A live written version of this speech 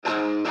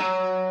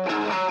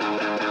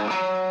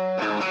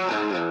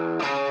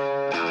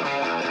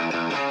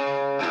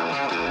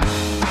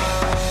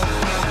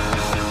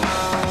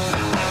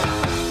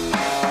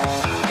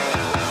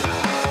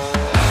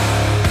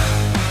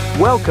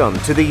Welcome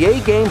to the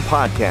A-Game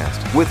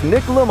Podcast with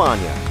Nick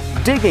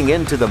Lamagna, digging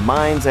into the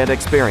minds and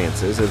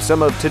experiences of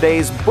some of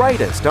today's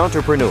brightest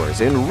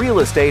entrepreneurs in real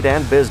estate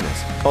and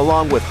business,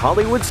 along with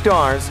Hollywood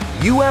stars,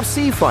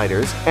 UFC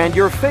fighters, and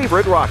your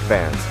favorite rock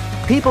bands.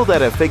 People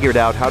that have figured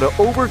out how to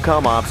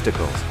overcome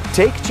obstacles,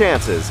 take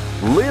chances,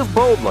 live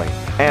boldly,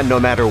 and no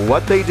matter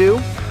what they do,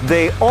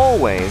 they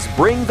always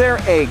bring their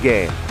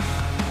A-game.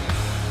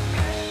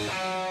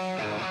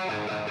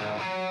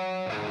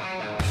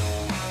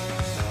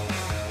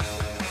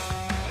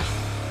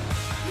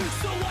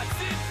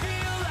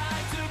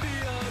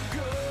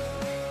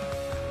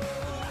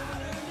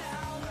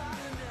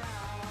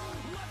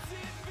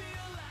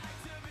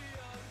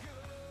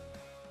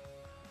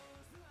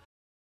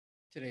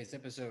 Today's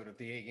episode of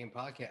the A-Game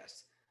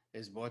Podcast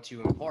is brought to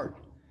you in part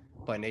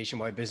by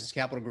Nationwide Business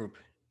Capital Group.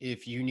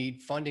 If you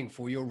need funding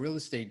for your real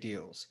estate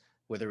deals,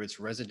 whether it's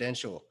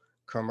residential,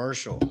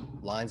 commercial,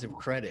 lines of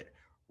credit,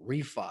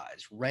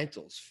 refis,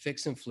 rentals,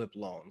 fix and flip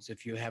loans,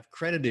 if you have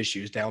credit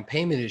issues, down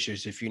payment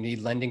issues, if you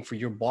need lending for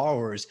your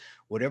borrowers,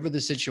 whatever the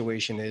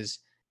situation is,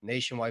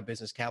 Nationwide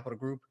Business Capital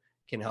Group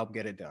can help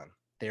get it done.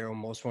 They're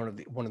almost one of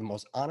the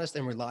most honest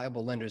and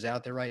reliable lenders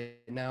out there right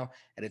now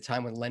at a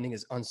time when lending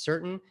is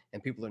uncertain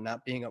and people are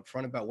not being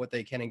upfront about what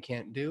they can and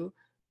can't do.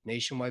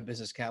 Nationwide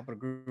Business Capital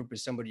Group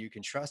is somebody you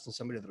can trust and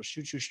somebody that'll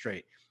shoot you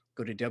straight.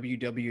 Go to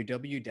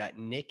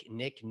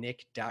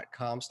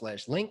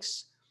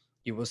www.nicknicknick.com/links.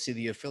 You will see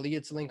the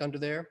affiliates link under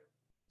there.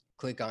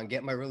 Click on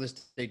Get My Real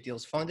Estate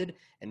Deals Funded,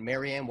 and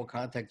Marianne will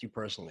contact you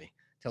personally.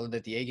 Tell her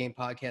that the A-Game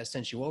Podcast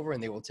sent you over,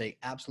 and they will take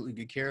absolutely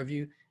good care of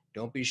you.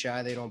 Don't be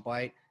shy. They don't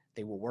bite.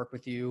 They will work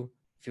with you.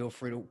 Feel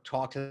free to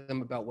talk to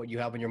them about what you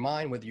have on your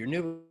mind, whether you're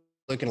new,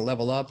 looking to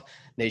level up.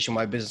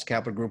 Nationwide Business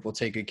Capital Group will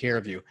take good care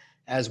of you,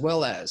 as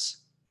well as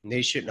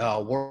Naked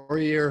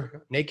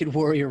Warrior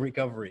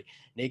Recovery.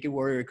 Naked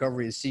Warrior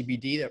Recovery is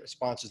CBD that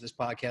sponsors this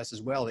podcast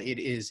as well. It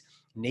is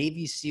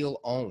Navy SEAL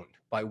owned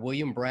by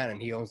William Brannon.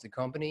 He owns the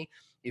company.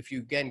 If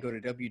you again go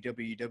to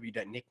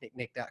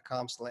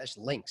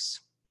www.nicknicknick.com/links,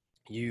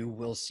 you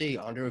will see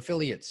under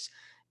affiliates,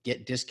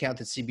 get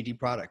discounted CBD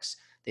products.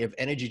 They have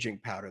energy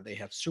drink powder. They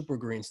have super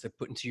greens to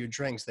put into your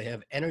drinks. They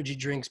have energy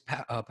drinks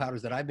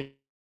powders that I've been.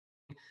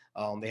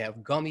 They have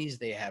gummies.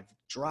 They have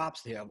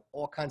drops. They have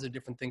all kinds of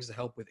different things to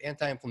help with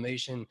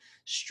anti-inflammation,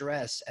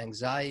 stress,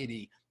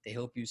 anxiety. They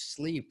help you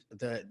sleep.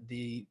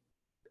 The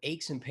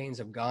aches and pains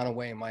have gone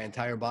away in my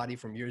entire body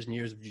from years and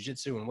years of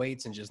jiu-jitsu and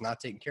weights and just not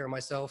taking care of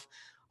myself.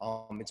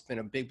 It's been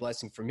a big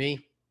blessing for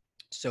me.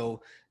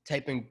 So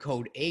type in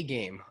code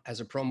A-Game as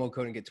a promo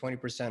code and get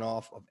 20%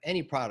 off of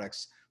any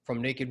products from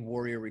Naked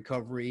Warrior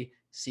Recovery,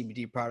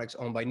 CBD products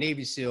owned by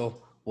Navy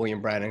SEAL William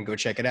Brannon. Go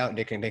check it out,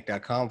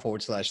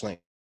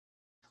 nicknicknick.com/link.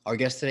 Our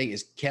guest today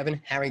is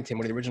Kevin Harrington,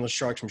 one of the original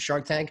sharks from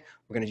Shark Tank.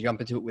 We're going to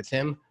jump into it with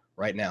him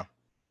right now.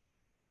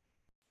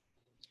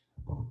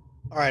 All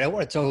right, I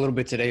want to talk a little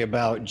bit today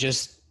about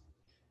just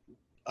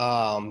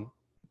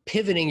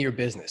pivoting your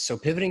business. So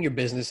pivoting your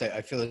business,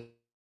 I feel is an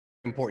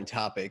important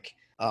topic.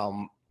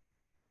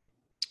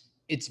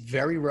 It's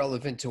very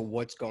relevant to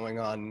what's going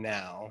on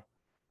now,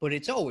 but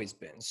it's always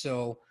been.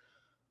 So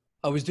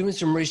I was doing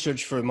some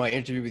research for my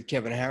interview with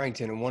Kevin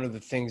Harrington, and one of the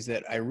things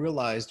that I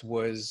realized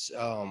was,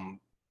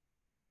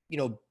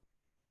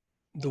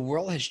 the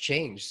world has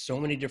changed so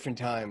many different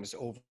times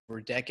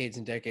over decades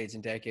and decades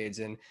and decades.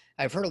 And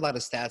I've heard a lot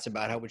of stats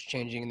about how it's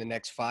changing in the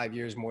next 5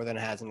 years more than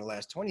it has in the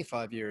last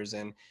 25 years.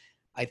 And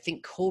I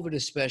think COVID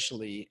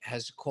especially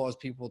has caused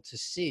people to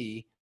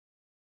see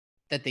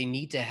that they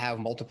need to have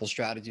multiple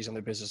strategies on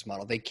their business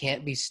model. They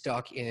can't be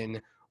stuck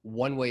in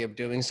one way of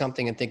doing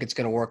something and think it's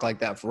going to work like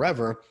that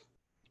forever.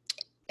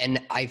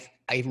 And I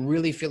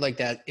really feel like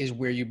that is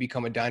where you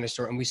become a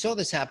dinosaur. And we saw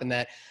this happen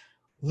that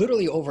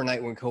literally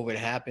overnight when COVID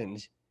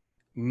happened,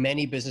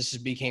 many businesses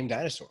became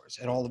dinosaurs.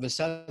 And all of a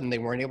sudden they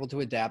weren't able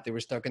to adapt. They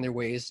were stuck in their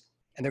ways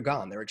and they're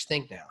gone. They're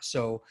extinct now.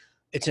 So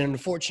it's an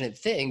unfortunate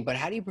thing, but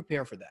how do you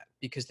prepare for that?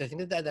 Because to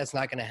think that that's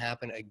not going to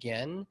happen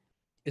again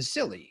is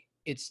silly.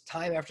 It's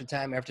time after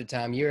time after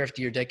time, year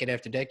after year, decade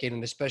after decade.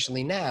 And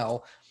especially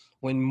now,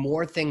 when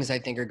more things I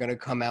think are going to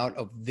come out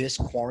of this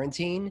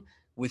quarantine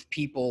with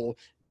people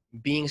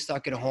being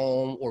stuck at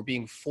home or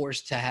being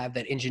forced to have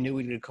that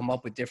ingenuity to come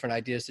up with different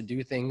ideas to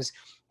do things.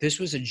 This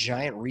was a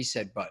giant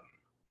reset button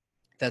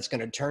that's going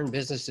to turn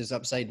businesses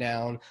upside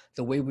down.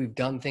 The way we've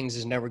done things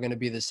is never going to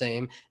be the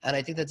same. And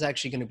I think that's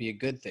actually going to be a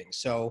good thing.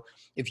 So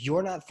if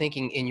you're not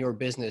thinking in your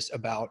business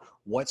about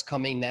what's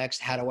coming next,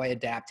 how do I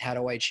adapt, how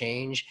do I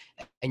change,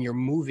 and you're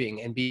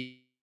moving and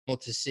be able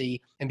to see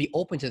and be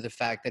open to the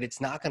fact that it's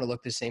not going to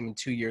look the same in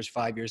 2 years,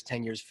 5 years,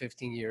 10 years,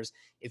 15 years.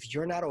 If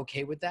you're not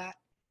okay with that,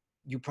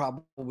 you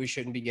probably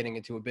shouldn't be getting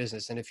into a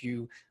business. And if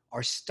you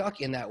are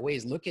stuck in that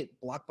ways, look at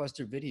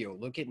Blockbuster Video,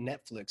 look at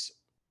Netflix,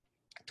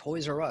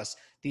 Toys R Us.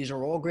 These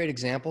are all great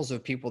examples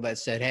of people that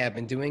said, hey, I've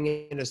been doing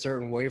it in a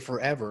certain way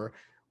forever.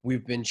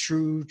 We've been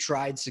true,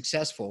 tried,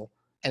 successful.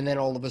 And then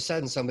all of a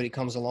sudden somebody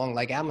comes along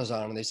like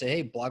Amazon and they say,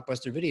 hey,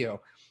 Blockbuster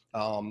Video,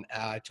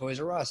 Toys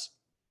R Us,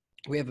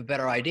 we have a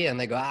better idea. And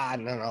they go,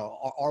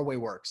 no, our way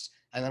works.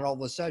 And then all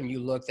of a sudden you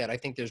looked at, I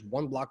think there's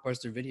one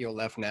Blockbuster Video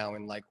left now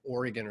in like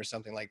Oregon or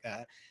something like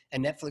that.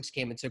 And Netflix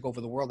came and took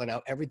over the world, and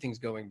now everything's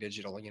going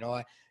digital. You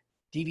know,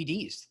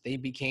 DVDs, they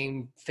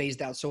became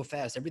phased out so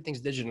fast.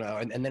 Everything's digital now.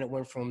 And then it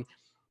went from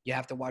you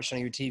have to watch on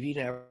your TV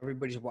to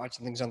everybody's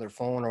watching things on their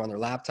phone or on their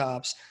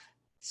laptops.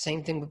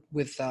 Same thing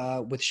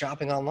with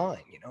shopping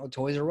online. You know,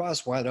 Toys R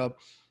Us wound up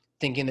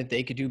thinking that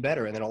they could do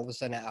better, and then all of a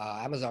sudden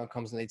Amazon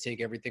comes and they take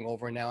everything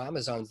over, and now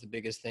Amazon's the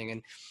biggest thing,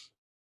 and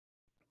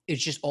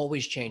it's just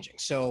always changing.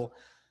 So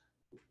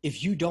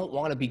if you don't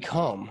want to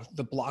become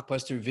the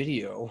Blockbuster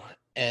Video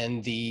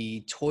and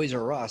the Toys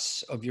R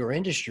Us of your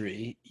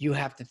industry, you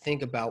have to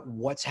think about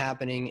what's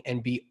happening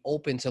and be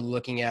open to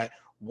looking at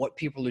what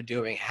people are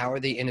doing, how are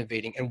they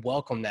innovating, and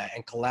welcome that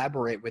and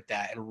collaborate with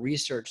that and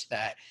research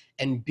that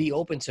and be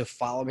open to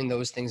following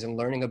those things and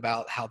learning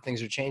about how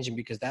things are changing,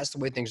 because that's the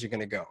way things are going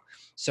to go.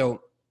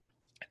 So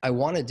I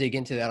want to dig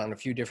into that on a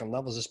few different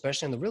levels,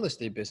 especially in the real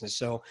estate business.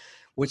 So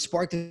what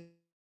sparked it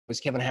was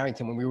Kevin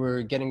Harrington. When we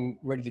were getting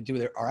ready to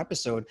do our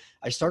episode,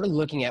 I started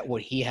looking at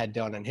what he had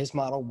done, and his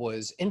model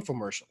was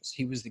infomercials.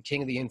 He was the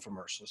king of the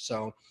infomercials.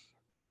 So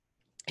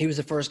he was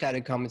the first guy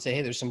to come and say,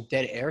 hey, there's some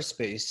dead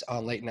airspace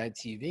on late night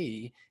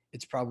TV.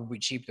 It's probably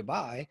cheap to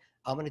buy.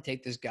 I'm going to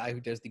take this guy who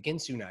does the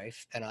Ginsu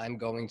knife, and I'm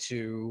going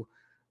to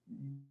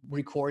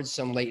record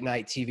some late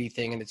night TV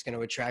thing, and it's going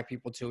to attract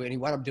people to it. And he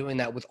wound up doing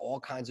that with all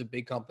kinds of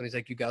big companies,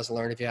 like you guys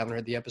learned if you haven't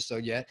heard the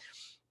episode yet.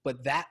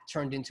 But that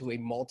turned into a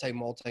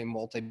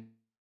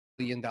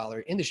multi-billion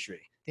dollar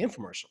industry, the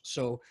infomercial.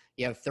 So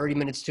you have 30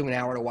 minutes to an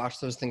hour to watch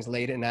those things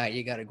late at night.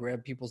 You got to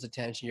grab people's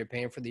attention. You're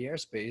paying for the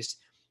airspace.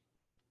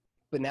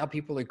 But now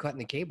people are cutting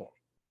the cable.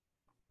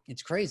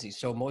 It's crazy.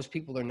 So most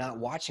people are not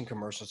watching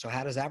commercials. So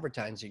how does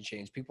advertising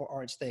change? People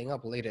aren't staying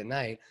up late at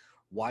night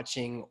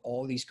watching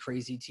all these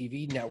crazy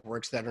TV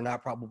networks that are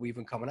not probably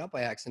even coming up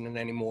by accident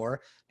anymore,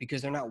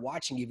 because they're not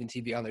watching even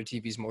TV on their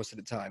TVs most of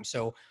the time.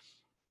 So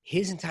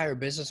his entire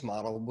business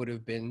model would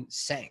have been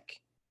sank.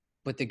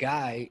 But the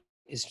guy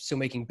is still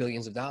making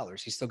billions of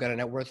dollars. He's still got a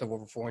net worth of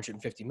over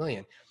 450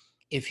 million.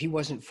 If he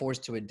wasn't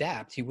forced to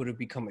adapt, he would have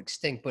become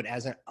extinct. But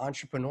as an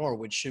entrepreneur,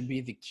 which should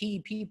be the key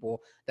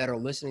people that are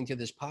listening to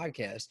this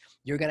podcast,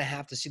 you're going to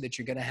have to see that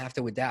you're going to have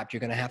to adapt. You're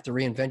going to have to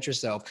reinvent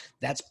yourself.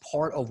 That's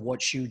part of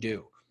what you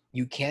do.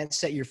 You can't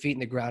set your feet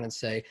in the ground and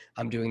say,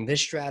 I'm doing this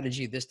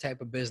strategy, this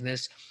type of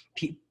business.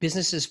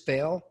 Businesses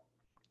fail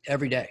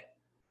every day,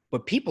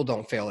 but people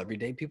don't fail every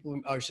day.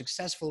 People are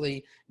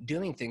successfully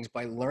doing things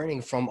by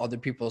learning from other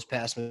people's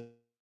past.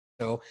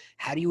 So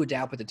how do you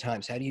adapt with the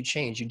times? How do you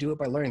change? You do it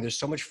by learning. There's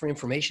so much free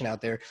information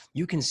out there.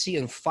 You can see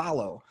and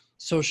follow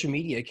social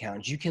media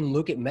accounts. You can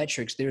look at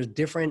metrics. There's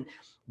different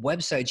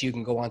websites you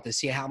can go on to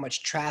see how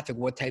much traffic,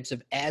 what types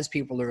of ads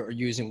people are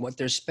using, what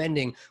they're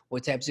spending,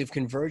 what types of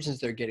conversions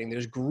they're getting.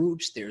 There's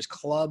groups, there's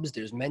clubs,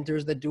 there's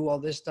mentors that do all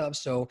this stuff.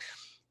 So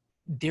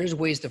there's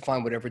ways to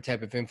find whatever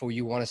type of info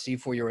you want to see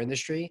for your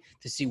industry,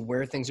 to see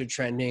where things are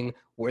trending,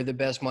 where the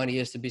best money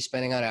is to be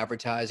spending on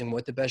advertising,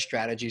 what the best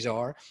strategies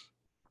are.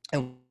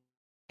 And what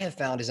I have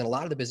found is in a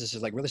lot of the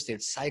businesses like real estate,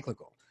 it's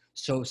cyclical.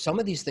 So some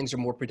of these things are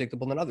more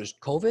predictable than others.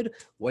 COVID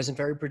wasn't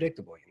very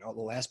predictable. You know, the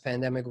last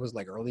pandemic was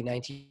like early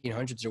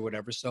 1900s or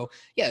whatever. So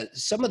yeah,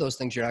 some of those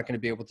things you're not going to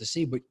be able to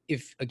see. But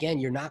if, again,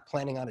 you're not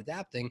planning on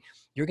adapting,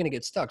 you're going to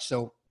get stuck.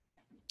 So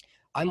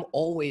I'm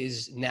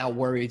always now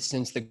worried,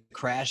 since the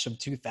crash of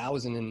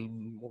 2000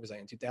 and what was I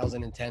in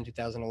 2010,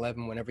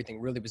 2011, when everything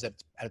really was at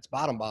its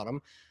bottom,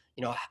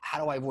 you know,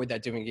 how do I avoid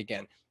that doing it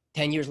again?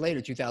 10 years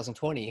later,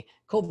 2020,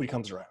 COVID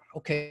comes around.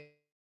 Okay.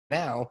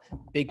 Now,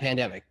 big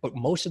pandemic, but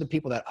most of the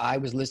people that I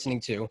was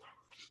listening to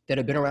that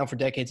have been around for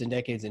decades and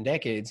decades and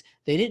decades,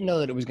 they didn't know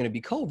that it was going to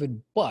be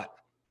COVID, but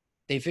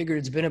they figured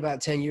it's been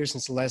about 10 years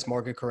since the last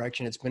market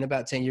correction. It's been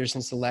about 10 years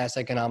since the last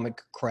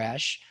economic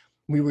crash.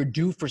 We were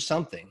due for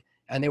something,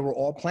 and they were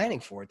all planning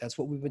for it. That's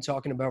what we've been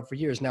talking about for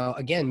years. Now,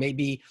 again,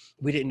 maybe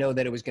we didn't know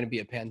that it was going to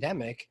be a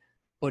pandemic,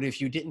 but if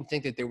you didn't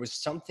think that there was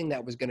something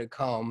that was going to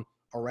come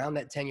around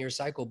that 10-year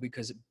cycle,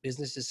 because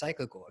business is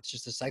cyclical. It's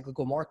just a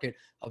cyclical market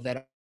of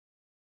that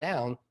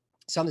down,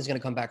 something's going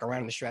to come back around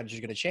and the strategy is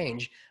going to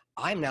change.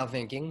 I'm now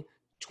thinking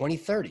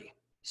 2030,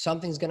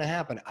 something's going to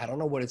happen. I don't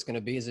know what it's going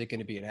to be. Is it going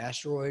to be an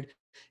asteroid?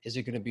 Is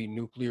it going to be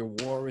nuclear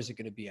war? Is it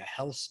going to be a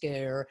health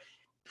scare?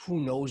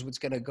 Who knows what's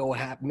going to go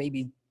happen?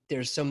 Maybe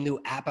there's some new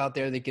app out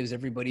there that gives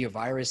everybody a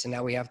virus and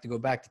now we have to go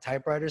back to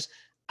typewriters.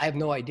 I have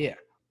no idea,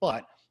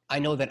 but I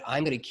know that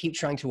I'm going to keep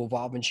trying to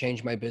evolve and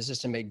change my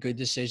business and make good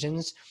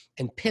decisions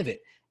and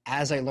pivot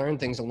as I learn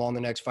things along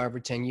the next 5 or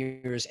 10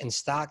 years, and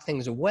stock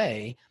things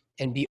away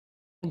and be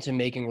open to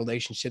making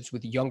relationships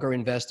with younger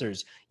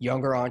investors,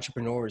 younger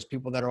entrepreneurs,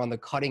 people that are on the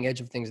cutting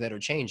edge of things that are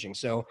changing.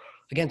 So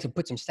again, to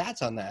put some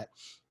stats on that,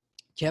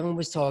 Kevin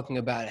was talking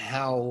about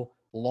how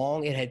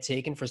long it had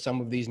taken for some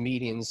of these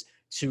meetings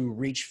to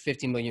reach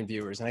 50 million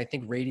viewers. And I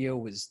think radio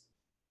was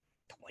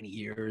 20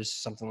 years,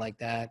 something like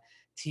that.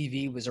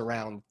 TV was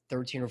around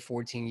 13 or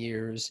 14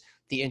 years.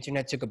 The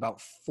internet took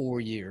about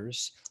 4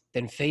 years.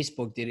 Then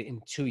Facebook did it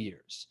in 2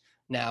 years.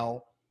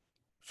 Now,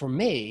 for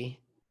me,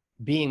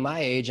 being my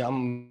age,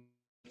 I'm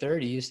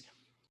 30s,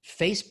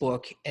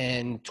 Facebook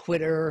and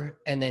Twitter,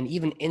 and then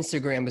even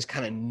Instagram is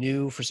kind of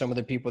new for some of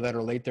the people that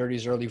are late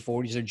 30s, early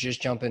 40s are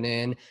just jumping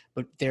in,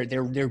 but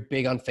they're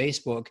big on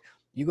Facebook.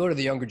 You go to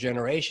the younger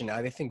generation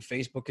now, they think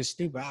Facebook is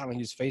stupid. I don't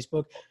use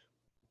Facebook.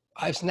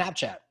 I have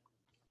Snapchat.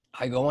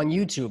 I go on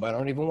YouTube. I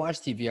don't even watch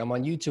TV. I'm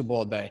on YouTube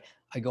all day.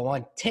 I go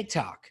on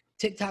TikTok.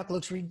 TikTok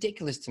looks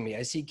ridiculous to me.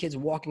 I see kids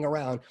walking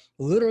around.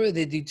 Literally,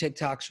 they do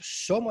TikToks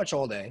so much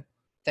all day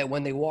that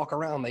when they walk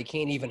around, they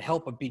can't even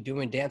help but be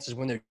doing dances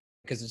when they're,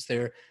 because it's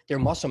their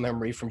muscle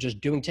memory from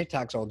just doing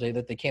TikToks all day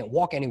that they can't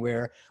walk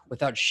anywhere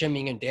without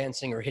shimmying and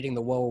dancing or hitting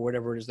the wall or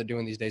whatever it is they're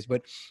doing these days.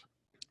 But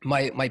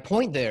my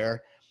point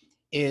there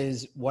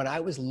is when I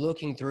was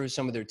looking through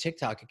some of their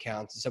TikTok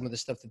accounts and some of the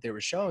stuff that they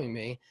were showing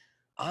me,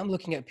 I'm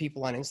looking at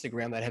people on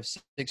Instagram that have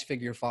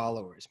six-figure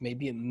followers,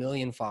 maybe 1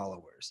 million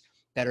followers,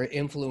 that are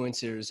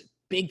influencers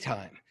big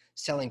time,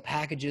 selling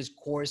packages,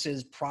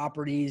 courses,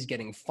 properties,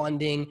 getting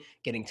funding,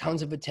 getting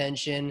tons of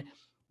attention,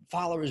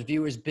 followers,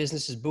 viewers,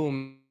 businesses,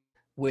 boom,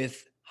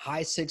 with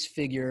high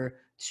six-figure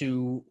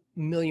to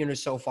million or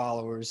so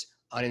followers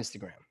on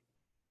Instagram.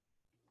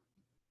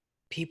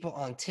 People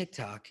on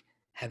TikTok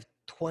have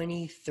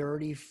 20,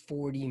 30,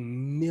 40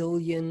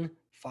 million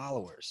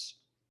followers.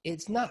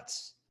 It's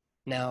nuts.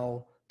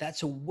 Now,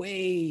 that's a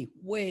way,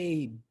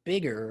 way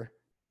bigger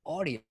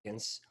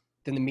audience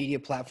than the media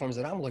platforms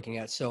that I'm looking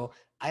at. So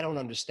I don't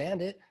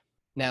understand it.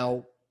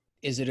 Now,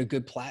 is it a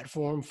good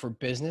platform for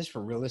business,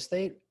 for real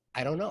estate?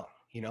 I don't know.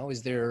 You know,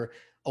 is there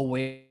a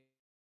way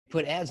to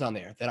put ads on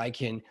there that I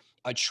can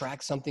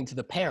attract something to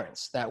the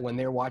parents that when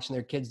they're watching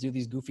their kids do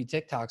these goofy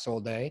TikToks all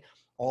day,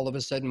 all of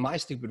a sudden my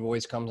stupid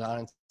voice comes on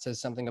and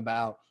says something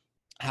about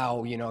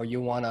how, you know,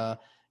 you want to,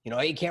 you know,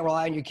 you can't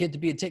rely on your kid to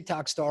be a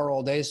TikTok star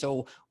all day.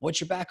 So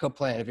what's your backup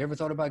plan? Have you ever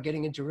thought about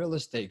getting into real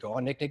estate? Go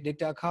on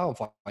nicknicknick.com,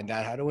 find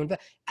out how to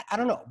invest. I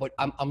don't know, but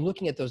I'm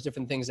looking at those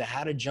different things,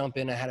 how to jump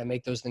in and how to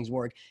make those things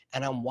work.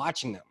 And I'm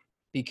watching them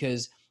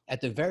because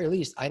at the very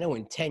least, I know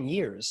in 10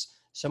 years,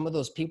 some of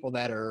those people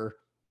that are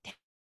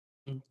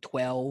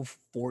 12,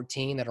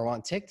 14 that are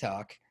on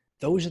TikTok,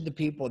 those are the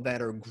people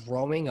that are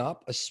growing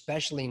up,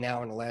 especially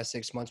now in the last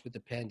 6 months with the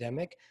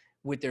pandemic,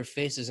 with their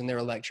faces and their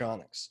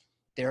electronics.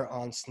 They're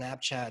on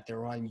Snapchat,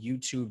 they're on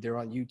YouTube, they're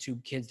on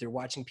YouTube Kids, they're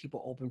watching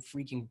people open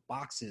freaking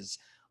boxes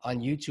on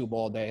YouTube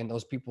all day, and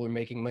those people are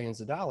making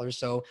millions of dollars.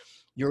 So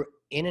you're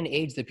in an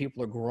age that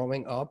people are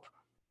growing up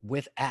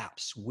with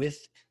apps,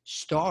 with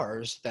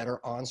stars that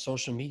are on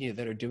social media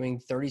that are doing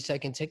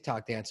 30-second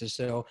TikTok dances.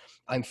 So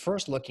I'm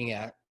first looking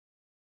at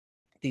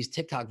these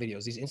TikTok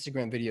videos, these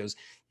Instagram videos,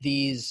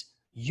 these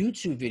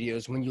YouTube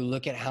videos. When you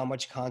look at how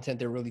much content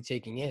they're really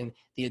taking in,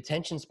 the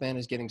attention span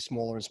is getting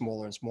smaller and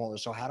smaller and smaller.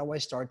 So how do I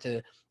start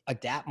to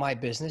adapt my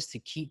business to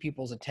keep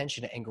people's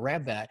attention and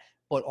grab that?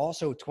 But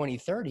also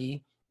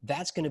 2030,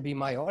 that's going to be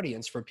my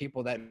audience for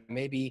people that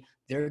maybe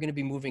they're going to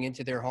be moving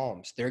into their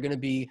homes. They're going to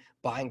be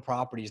buying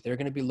properties. They're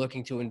going to be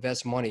looking to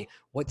invest money.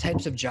 What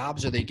types of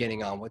jobs are they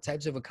getting on? What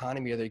types of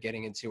economy are they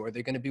getting into? Are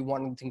they going to be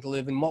wanting to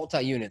live in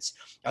multi-units?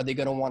 Are they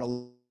going to want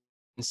to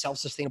in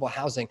self-sustainable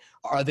housing?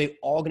 Are they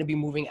all going to be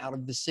moving out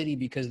of the city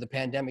because the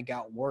pandemic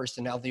got worse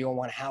and now they all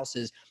want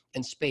houses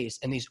and space?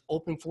 And these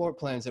open floor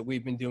plans that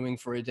we've been doing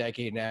for a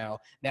decade now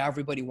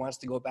everybody wants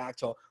to go back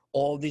to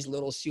all these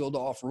little sealed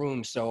off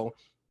rooms. So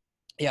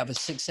you have a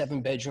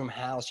 6-7 bedroom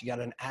house, you got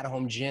an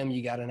at-home gym,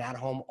 you got an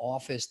at-home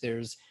office,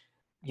 there's,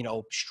 you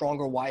know,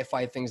 stronger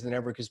Wi-Fi things than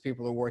ever because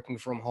people are working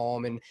from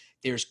home, and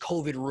there's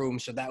COVID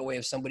rooms. So that way,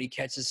 if somebody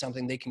catches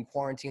something, they can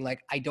quarantine.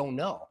 Like, I don't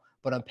know,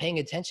 but I'm paying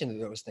attention to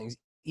those things.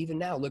 Even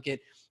now, look at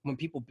when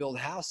people build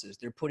houses,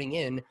 they're putting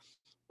in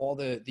all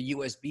the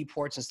USB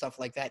ports and stuff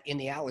like that in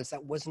the outlets.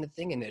 That wasn't a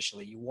thing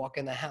initially. You walk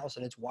in the house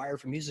and it's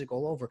wired for music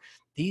all over.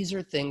 These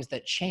are things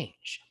that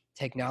change.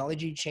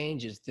 Technology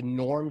changes, the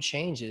norm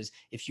changes.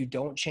 If you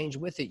don't change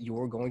with it,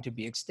 you're going to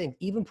be extinct.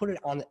 Even put it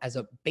on as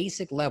a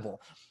basic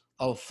level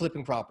of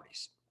flipping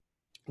properties.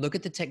 Look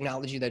at the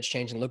technology that's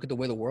changing. Look at the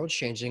way the world's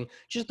changing.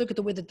 Just look at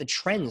the way that the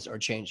trends are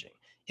changing.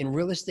 In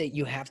real estate,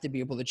 you have to be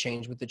able to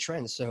change with the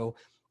trends. So,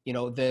 you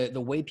know, the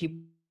way people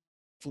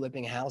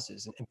flipping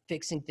houses and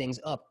fixing things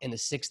up in the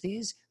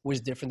 60s was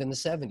different than the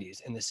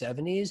 70s. In the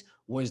 70s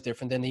was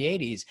different than the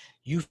 80s.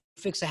 You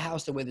fix a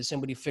house the way that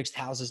somebody fixed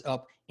houses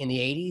up in the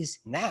 80s,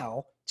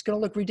 now it's going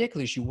to look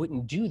ridiculous. You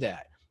wouldn't do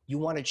that. You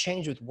want to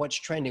change with what's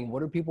trending.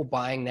 What are people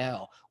buying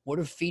now? What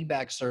are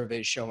feedback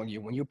surveys showing you?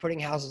 When you're putting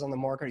houses on the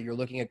market, you're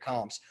looking at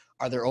comps.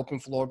 Are there open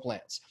floor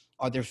plans?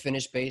 Are there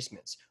finished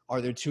basements? Are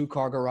there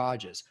 2-car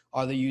garages?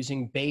 Are they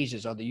using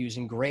beiges? Are they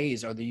using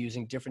grays? Are they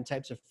using different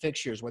types of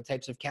fixtures? What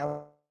types of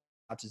countertops?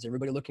 Is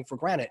everybody looking for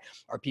granite?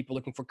 Are people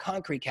looking for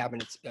concrete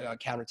cabinets,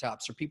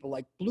 countertops? Are people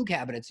like blue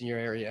cabinets in your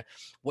area?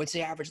 What's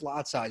the average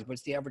lot size?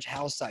 What's the average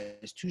house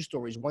size? 2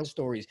 stories, 1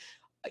 stories?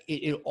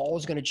 It all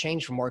is going to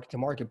change from market to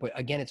market. But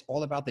again, it's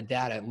all about the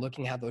data and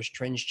looking how those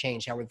trends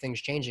change, how are things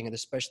changing. And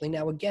especially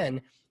now, again,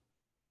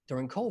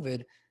 during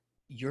COVID,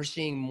 you're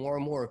seeing more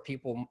and more of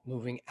people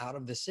moving out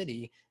of the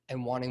city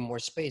and wanting more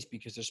space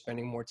because they're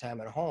spending more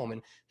time at home.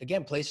 And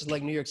again, places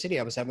like New York City,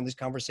 I was having this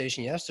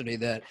conversation yesterday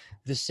that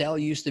the sale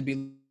used to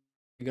be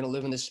going to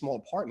live in this small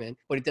apartment,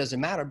 but it doesn't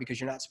matter because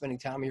you're not spending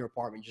time in your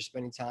apartment. You're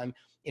spending time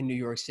in New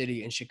York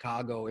City, in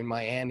Chicago, in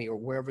Miami, or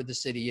wherever the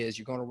city is.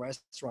 You're going to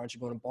restaurants,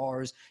 you're going to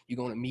bars, you're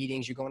going to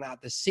meetings, you're going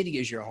out. The city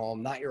is your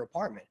home, not your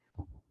apartment.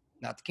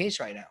 Not the case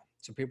right now.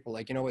 So people are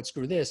like, you know what,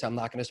 screw this. I'm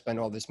not going to spend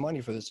all this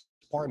money for this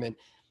apartment.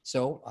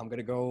 So I'm going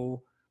to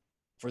go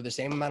for the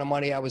same amount of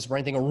money I was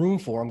renting a room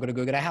for. I'm going to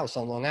go get a house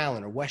on Long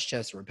Island or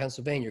Westchester or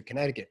Pennsylvania or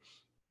Connecticut.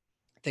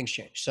 Things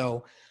change.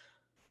 So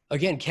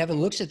again, Kevin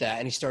looks at that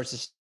and he starts to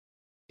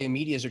say,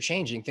 medias are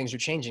changing. Things are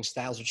changing.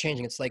 Styles are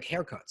changing. It's like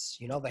haircuts.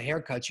 You know, the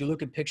haircuts, you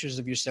look at pictures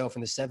of yourself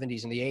in the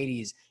 70s and the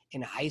 80s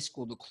in high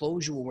school, the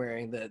clothes you were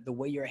wearing, the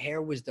way your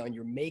hair was done,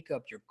 your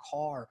makeup, your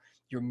car,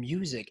 your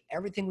music,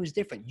 everything was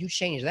different. You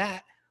changed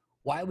that.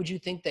 Why would you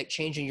think that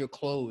changing your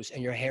clothes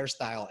and your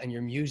hairstyle and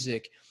your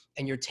music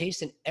and your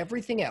taste and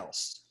everything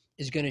else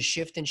is going to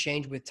shift and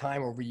change with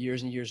time over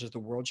years and years as the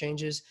world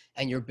changes,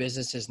 and your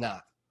business is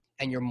not,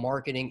 and your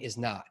marketing is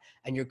not,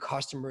 and your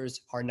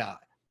customers are not?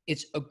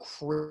 It's a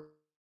crazy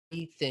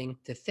thing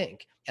to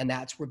think. And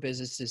that's where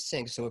businesses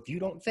sink. So if you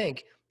don't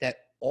think that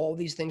all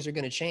these things are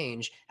going to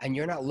change and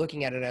you're not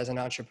looking at it as an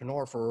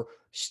entrepreneur for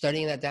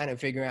studying that down and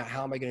figuring out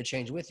how am I going to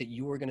change with it,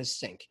 you are going to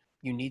sink.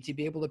 You need to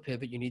be able to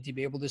pivot. You need to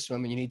be able to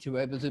swim, and you need to be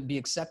able to be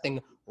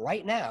accepting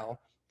right now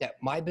that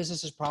my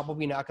business is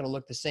probably not going to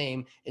look the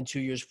same in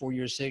 2 years, 4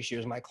 years, 6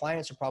 years. My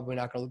clients are probably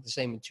not going to look the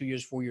same in 2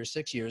 years, 4 years,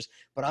 6 years,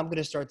 but I'm going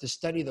to start to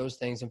study those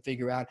things and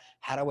figure out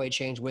how do I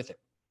change with it.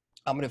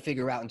 I'm going to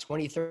figure out in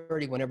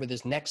 2030, whenever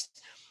this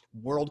next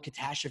world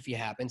catastrophe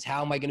happens,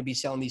 how am I going to be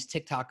selling these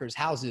TikTokers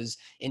houses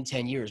in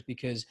 10 years?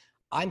 Because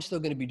I'm still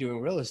going to be doing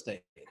real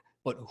estate.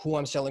 But who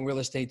I'm selling real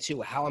estate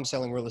to, how I'm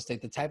selling real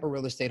estate, the type of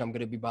real estate I'm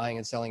going to be buying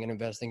and selling and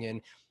investing in,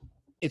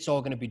 it's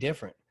all going to be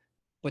different.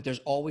 But there's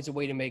always a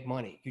way to make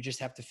money. You just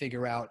have to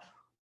figure out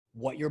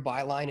what your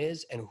byline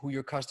is and who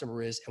your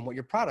customer is and what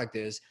your product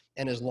is.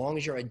 And as long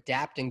as you're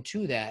adapting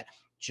to that,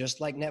 just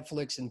like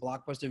Netflix and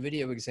Blockbuster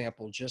Video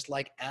example, just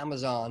like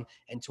Amazon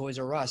and Toys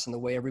R Us and the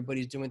way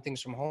everybody's doing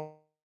things from home,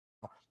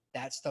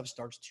 that stuff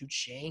starts to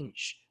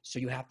change. So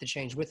you have to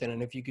change with it.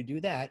 And if you could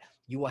do that,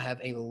 you will have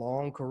a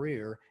long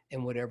career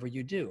in whatever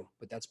you do.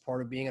 But that's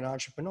part of being an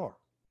entrepreneur.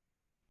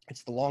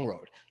 It's the long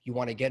road. You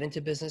want to get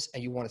into business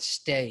and you want to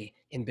stay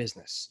in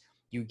business.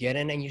 You get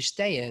in and you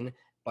stay in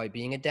by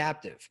being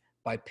adaptive,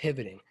 by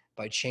pivoting,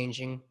 by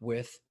changing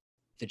with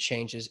the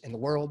changes in the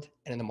world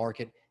and in the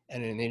market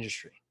and in the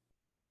industry.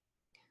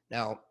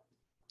 Now,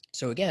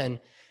 so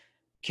again,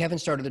 Kevin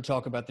started to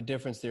talk about the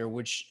difference there,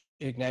 which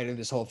ignited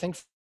this whole thing,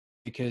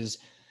 because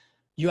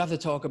you have to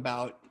talk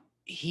about,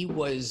 he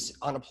was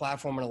on a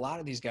platform, and a lot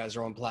of these guys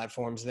are on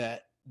platforms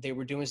that they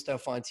were doing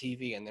stuff on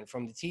TV, and then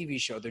from the TV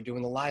show, they're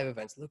doing the live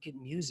events. Look at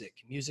music.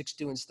 Music's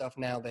doing stuff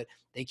now that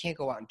they can't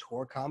go out and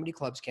tour. Comedy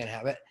clubs can't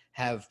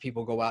have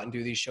people go out and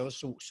do these shows.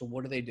 So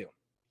what do?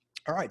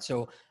 All right,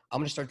 so I'm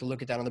going to start to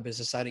look at that on the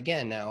business side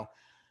again. Now,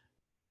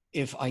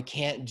 if I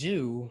can't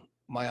do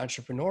my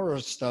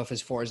entrepreneurial stuff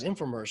as far as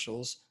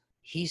infomercials,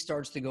 he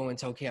starts to go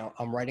into, okay,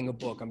 I'm writing a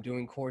book, I'm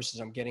doing courses,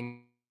 I'm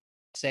getting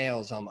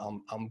sales,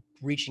 I'm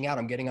reaching out,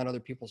 I'm getting on other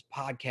people's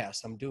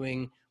podcasts, I'm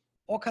doing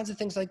all kinds of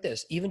things like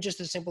this. Even just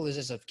as simple as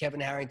this, of Kevin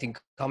Harrington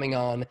coming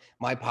on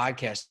my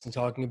podcast and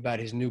talking about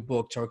his new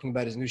book, talking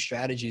about his new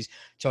strategies,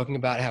 talking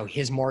about how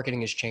his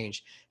marketing has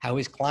changed, how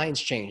his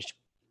clients changed,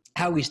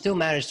 how he still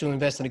managed to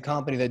invest in a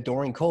company that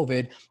during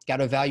COVID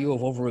got a value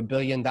of over $1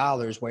 billion,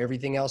 where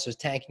everything else is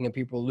tanking and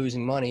people are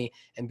losing money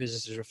and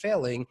businesses are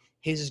failing.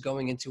 His is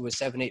going into a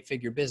 7-8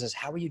 figure business.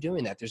 How are you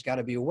doing that? There's got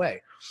to be a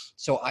way.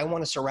 So I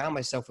want to surround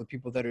myself with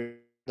people that are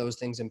those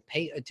things and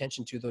pay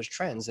attention to those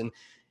trends. And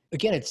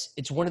again,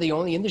 it's one of the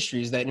only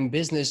industries that in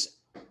business,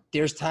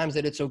 there's times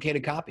that it's okay to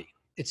copy.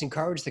 It's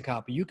encouraged to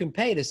copy. You can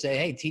pay to say,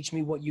 hey, teach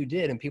me what you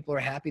did. And people are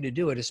happy to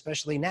do it,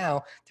 especially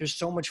now. There's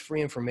so much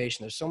free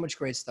information. There's so much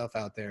great stuff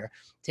out there.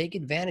 Take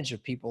advantage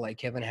of people like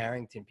Kevin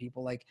Harrington,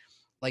 people like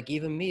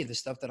even me, the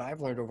stuff that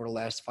I've learned over the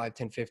last 5,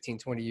 10, 15,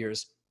 20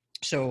 years.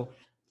 So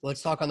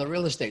let's talk on the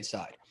real estate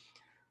side.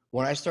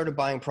 When I started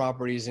buying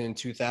properties in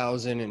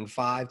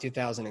 2005,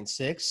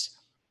 2006,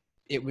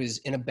 it was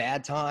in a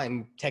bad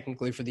time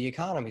technically for the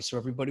economy. So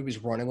everybody was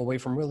running away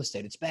from real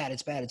estate. It's bad,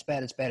 it's bad, it's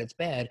bad, it's bad, it's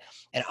bad.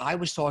 And I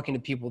was talking to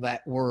people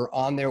that were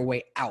on their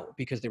way out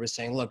because they were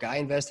saying, look, I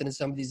invested in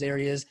some of these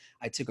areas.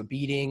 I took a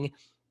beating.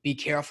 Be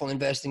careful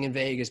investing in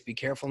Vegas. Be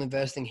careful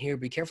investing here.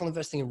 Be careful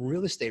investing in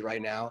real estate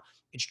right now.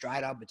 It's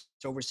dried up. It's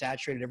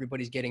oversaturated.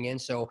 Everybody's getting in.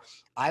 So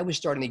I was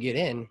starting to get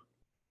in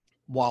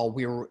while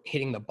we were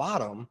hitting the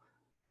bottom,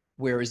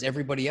 whereas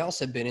everybody else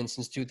had been in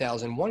since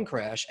 2001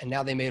 crash. And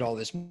now they made all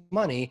this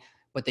money,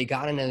 but they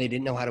got in and they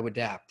didn't know how to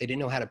adapt. They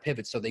didn't know how to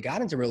pivot. So they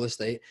got into real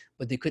estate,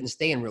 but they couldn't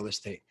stay in real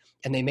estate.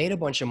 And they made a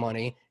bunch of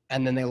money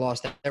and then they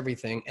lost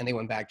everything and they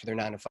went back to their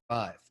 9 to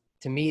 5.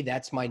 To me,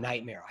 that's my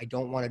nightmare. I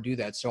don't want to do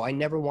that. So I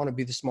never want to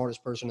be the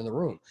smartest person in the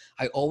room.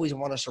 I always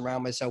want to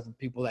surround myself with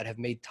people that have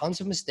made tons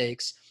of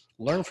mistakes,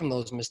 learn from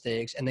those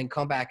mistakes, and then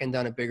come back and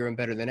done it bigger and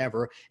better than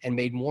ever and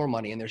made more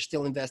money. And they're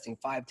still investing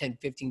 5, 10,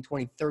 15,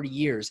 20, 30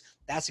 years.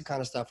 That's the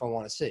kind of stuff I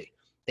want to see.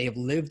 They have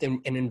lived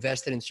and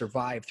invested and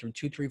survived through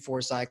 2, 3,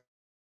 4 cycles,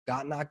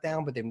 got knocked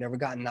down, but they've never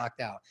gotten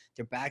knocked out.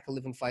 They're back to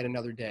live and fight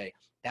another day.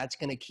 That's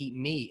going to keep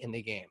me in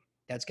the game.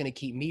 That's going to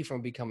keep me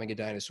from becoming a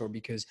dinosaur,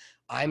 because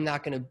I'm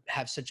not going to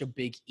have such a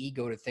big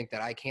ego to think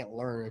that I can't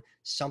learn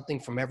something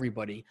from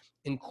everybody,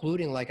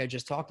 including, like I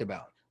just talked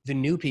about, the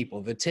new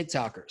people, the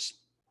TikTokers,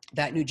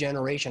 that new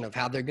generation of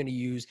how they're going to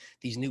use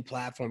these new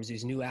platforms,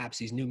 these new apps,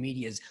 these new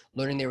medias,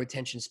 learning their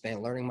attention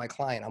span, learning my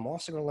client. I'm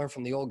also going to learn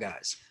from the old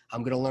guys.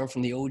 I'm going to learn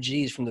from the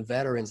OGs, from the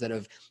veterans that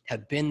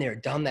have been there,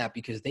 done that,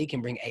 because they can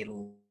bring a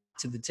lot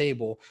to the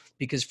table.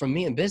 Because from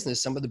me in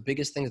business, some of the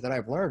biggest things that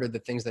I've learned are the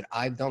things that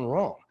I've done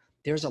wrong.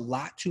 There's a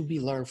lot to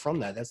be learned from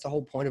that. That's the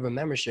whole point of a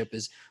mentorship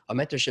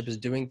is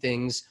doing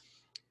things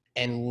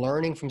and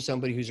learning from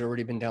somebody who's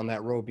already been down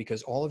that road,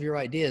 because all of your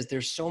ideas,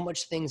 there's so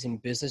much things in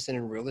business and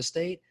in real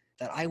estate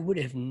that I would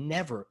have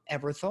never,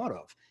 ever thought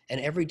of. And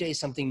every day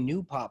something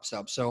new pops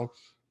up. So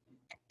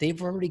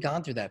they've already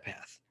gone through that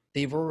path.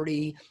 They've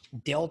already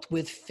dealt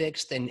with,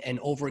 fixed, and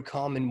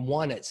overcome and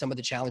won at some of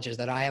the challenges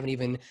that I haven't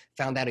even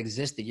found out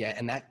existed yet.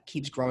 And that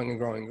keeps growing and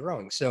growing and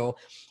growing. So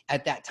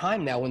at that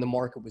time now, when the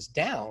market was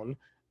down,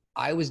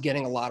 I was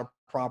getting a lot of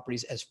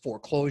properties as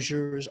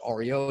foreclosures,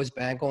 REOs,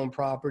 bank-owned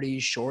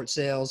properties, short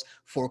sales.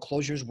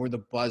 Foreclosures were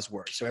the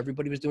buzzword. So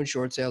everybody was doing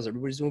short sales.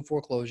 Everybody's doing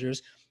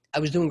foreclosures. I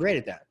was doing great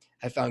at that.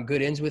 I found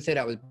good ends with it.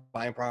 I was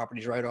buying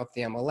properties right off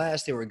the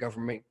MLS. They were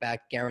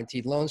government-backed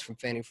guaranteed loans from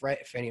Fannie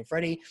and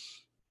Freddie.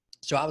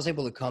 So I was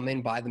able to come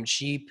in, buy them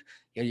cheap.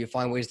 You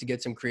find ways to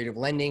get some creative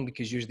lending,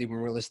 because usually when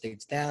real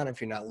estate's down, if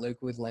you're not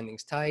liquid,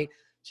 lending's tight.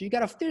 So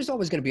there's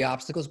always going to be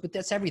obstacles, but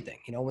that's everything.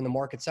 When the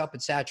market's up,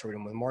 it's saturated.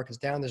 When the market's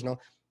down,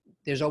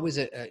 there's always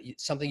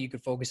something you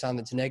could focus on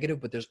that's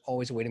negative, but there's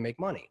always a way to make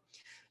money.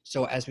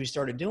 So as we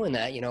started doing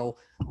that,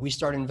 we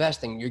started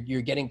investing.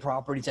 You're getting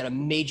properties at a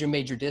major,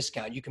 major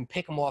discount. You can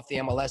pick them off the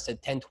MLS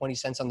at 10, 20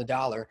 cents on the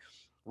dollar,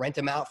 rent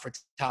them out for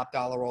top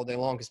dollar all day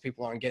long because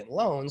people aren't getting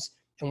loans,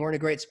 and we're in a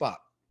great spot.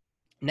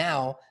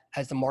 Now,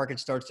 as the market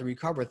starts to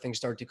recover, things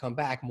start to come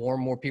back. More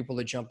and more people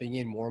are jumping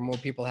in. More and more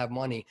people have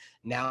money.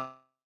 Now,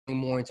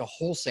 more into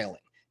wholesaling,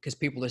 because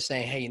people are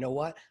saying, hey, you know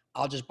what?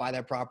 I'll just buy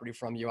that property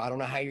from you. I don't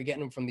know how you're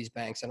getting them from these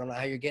banks. I don't know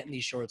how you're getting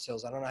these short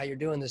sales. I don't know how you're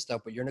doing this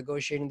stuff, but you're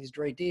negotiating these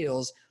great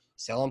deals.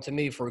 Sell them to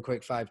me for a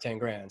quick 5, 10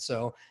 grand.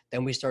 So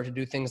then we start to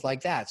do things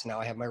like that. So now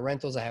I have my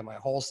rentals, I have my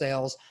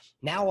wholesales.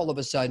 Now all of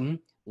a sudden,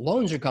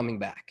 loans are coming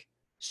back.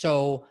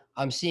 So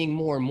I'm seeing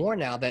more and more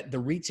now that the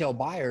retail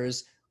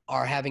buyers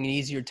are having an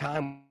easier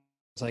time.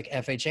 It's like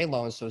FHA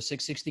loans, so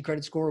 660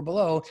 credit score or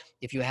below.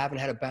 If you haven't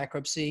had a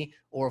bankruptcy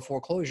or a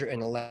foreclosure in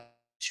the last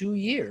 2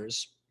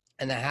 years,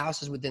 and the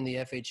house is within the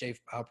FHA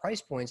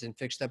price points and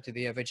fixed up to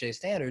the FHA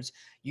standards,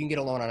 you can get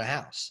a loan on a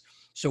house.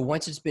 So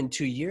once it's been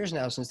 2 years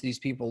now since these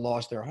people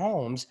lost their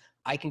homes,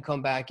 I can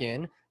come back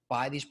in,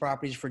 buy these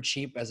properties for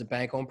cheap as a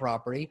bank-owned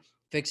property,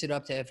 fix it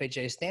up to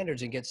FHA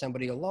standards, and get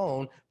somebody a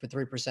loan for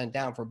 3%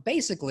 down for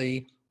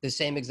basically the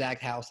same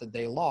exact house that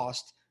they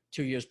lost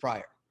 2 years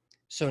prior.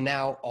 So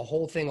now a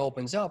whole thing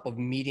opens up of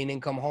median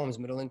income homes,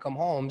 middle income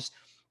homes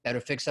that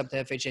are fixed up to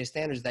FHA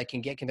standards that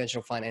can get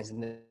conventional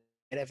financing and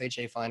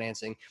FHA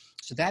financing.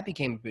 So that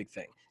became a big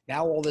thing.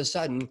 Now all of a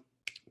sudden,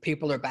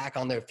 people are back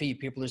on their feet.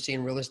 People are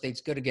seeing real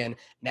estate's good again.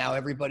 Now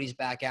everybody's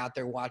back out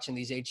there watching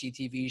these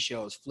HGTV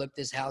shows. Flip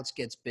This House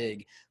gets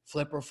big.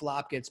 Flip or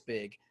Flop gets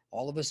big.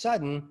 All of a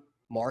sudden,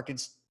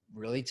 market's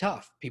really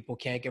tough. People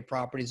can't get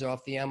properties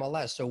off the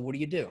MLS. So what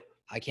do?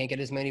 I can't get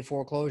as many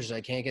foreclosures.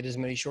 I can't get as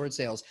many short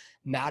sales.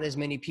 Not as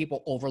many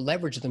people over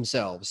leverage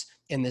themselves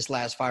in this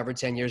last 5 or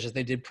 10 years as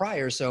they did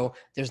prior. So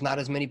there's not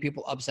as many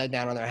people upside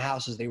down on their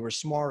houses. They were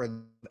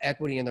smarter,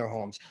 equity in their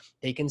homes.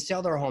 They can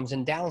sell their homes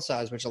and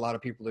downsize, which a lot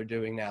of people are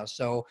doing now.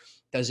 So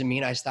does it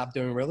mean I stopped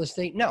doing real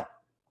estate? No.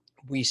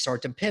 We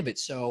start to pivot.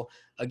 So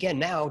again,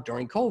 now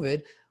during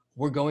COVID,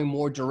 we're going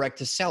more direct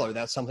to seller.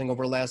 That's something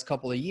over the last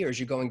couple of years.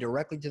 You're going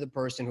directly to the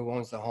person who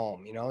owns the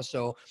home,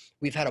 So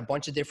we've had a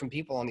bunch of different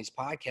people on these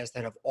podcasts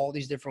that have all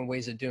these different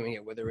ways of doing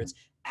it, whether it's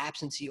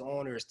absentee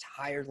owners,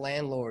 tired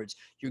landlords.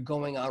 You're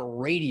going on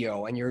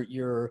radio, and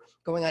you're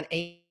going on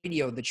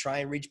radio to try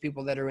and reach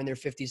people that are in their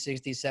 50s,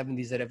 60s,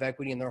 70s that have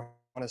equity and they want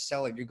to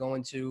sell it. You're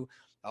going to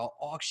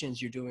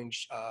auctions. You're doing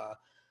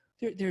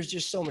there's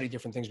just so many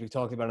different things we've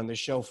talked about on this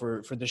show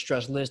for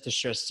distressed list,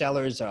 distressed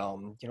sellers,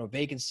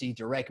 vacancy,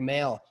 direct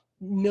mail,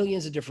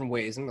 millions of different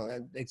ways.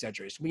 And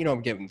exaggeration, but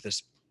I'm giving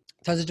this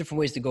tons of different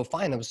ways to go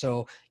find them.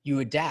 So you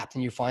adapt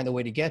and you find a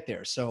way to get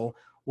there. So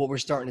what we're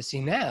starting to see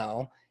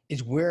now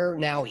is we're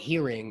now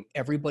hearing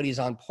everybody's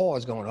on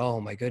pause going, oh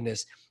my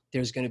goodness,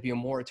 there's going to be a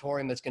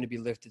moratorium that's going to be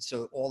lifted.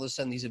 So all of a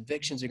sudden these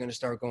evictions are going to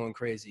start going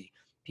crazy.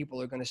 People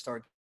are going to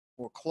start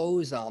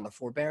foreclosed on. The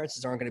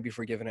forbearances aren't going to be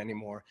forgiven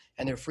anymore,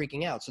 and they're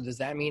freaking out. So does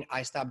that mean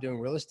I stopped doing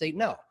real estate?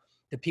 No.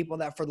 The people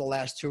that for the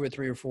last 2 or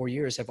 3 or 4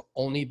 years have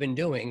only been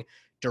doing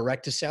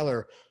direct to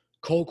seller,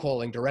 cold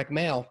calling, direct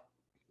mail,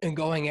 and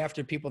going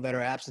after people that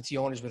are absentee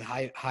owners with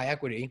high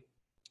equity.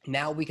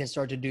 Now we can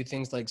start to do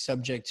things like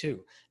subject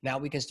to. Now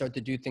we can start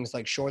to do things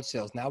like short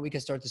sales. Now we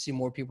can start to see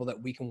more people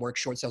that we can work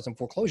short sales and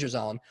foreclosures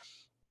on,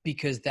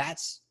 because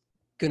that's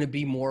going to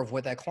be more of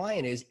what that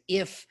client is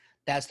if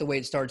that's the way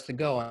it starts to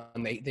go.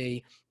 And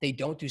they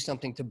don't do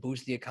something to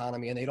boost the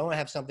economy, and they don't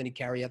have something to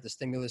carry out the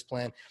stimulus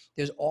plan.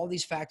 There's all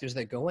these factors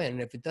that go in.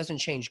 And if it doesn't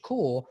change,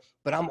 cool,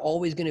 but I'm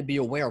always going to be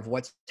aware of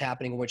what's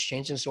happening and what's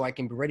changing so I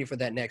can be ready for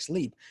that next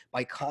leap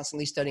by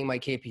constantly studying my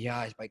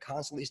KPIs, by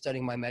constantly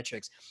studying my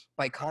metrics,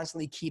 by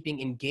constantly keeping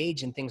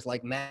engaged in things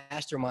like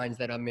masterminds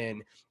that I'm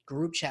in,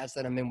 group chats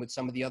that I'm in with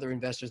some of the other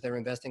investors that are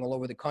investing all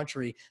over the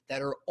country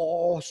that are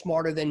all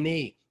smarter than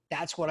me.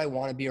 That's what I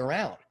want to be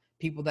around.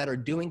 People that are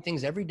doing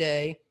things every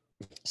day,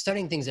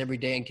 studying things every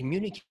day, and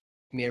communicating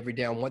with me every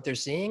day on what they're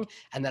seeing,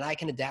 and then I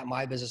can adapt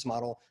my business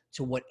model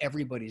to what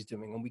everybody's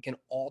doing, and we can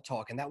all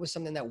talk. And that was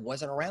something that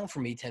wasn't around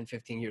for me 10,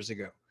 15 years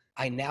ago.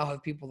 I now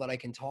have people that I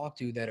can talk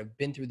to that have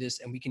been through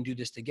this, and we can do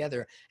this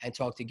together and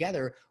talk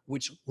together,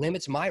 which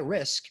limits my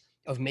risk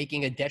of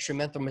making a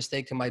detrimental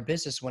mistake to my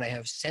business when I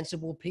have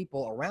sensible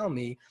people around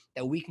me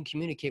that we can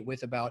communicate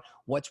with about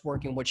what's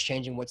working, what's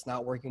changing, what's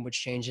not working, what's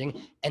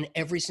changing. And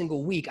every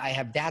single week I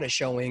have data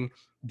showing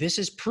this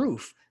is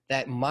proof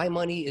that my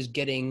money is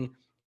getting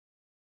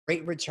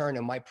great return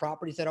and my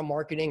properties that I'm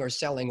marketing or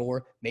selling,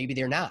 or maybe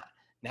they're not.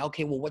 Now,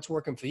 okay, well, what's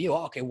working for you?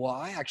 Okay, well,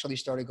 I actually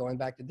started going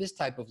back to this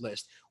type of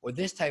list or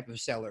this type of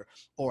seller,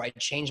 or I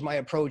changed my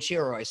approach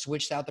here, or I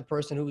switched out the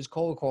person who was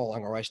cold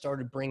calling, or I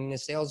started bringing a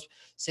sales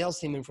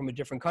team in from a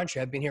different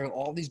country. I've been hearing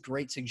all these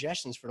great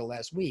suggestions for the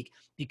last week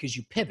because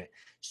you pivot.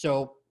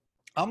 So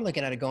I'm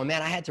looking at it going,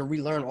 man, I had to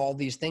relearn all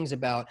these things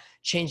about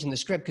changing the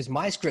script, because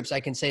my scripts I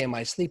can say in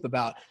my sleep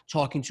about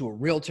talking to a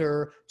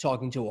realtor,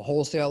 talking to a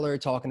wholesaler,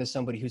 talking to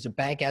somebody who's a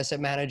bank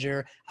asset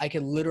manager. I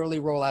could literally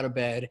roll out of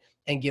bed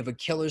and give a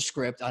killer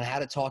script on how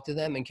to talk to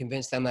them and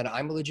convince them that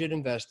I'm a legit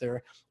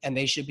investor and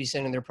they should be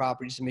sending their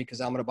properties to me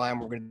because I'm going to buy them.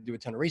 We're going to do a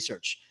ton of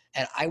research.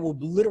 And I will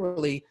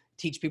literally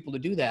teach people to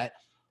do that.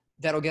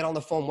 That'll get on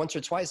the phone once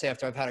or twice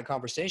after I've had a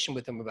conversation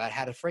with them about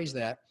how to phrase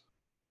that.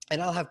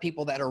 And I'll have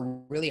people that are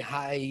really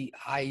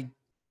high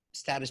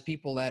status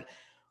people that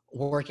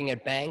working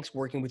at banks,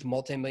 working with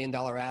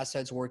multi-million-dollar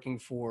assets, working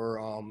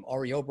for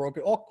REO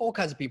broker, all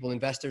kinds of people,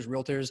 investors,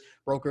 realtors,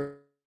 brokers,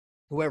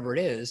 whoever it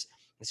is,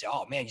 and say,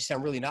 oh man, you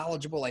sound really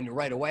knowledgeable. I knew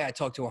right away. I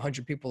talk to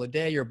 100 people a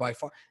day. You're by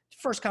far the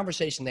first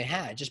conversation they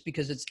had, just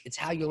because it's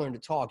how you learn to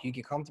talk. You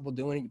get comfortable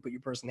doing it. You put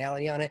your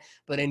personality on it.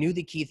 But I knew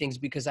the key things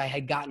because I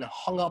had gotten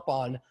hung up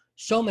on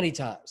so many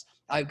times.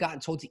 I've gotten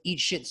told to eat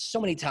shit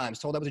so many times,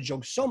 told that was a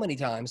joke so many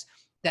times,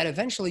 that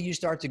eventually you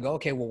start to go,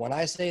 okay, well, when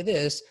I say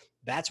this,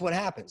 that's what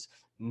happens.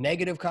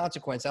 Negative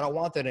consequence. I don't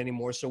want that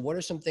anymore. So what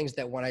are some things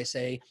that when I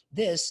say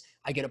this,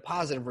 I get a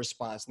positive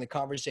response and the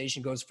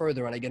conversation goes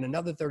further and I get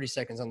another 30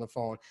 seconds on the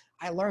phone?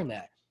 I learned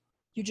that.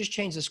 You just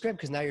change the script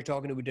because now you're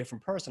talking to a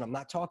different person. I'm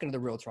not talking to the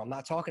realtor. I'm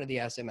not talking to the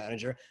asset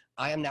manager.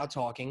 I am now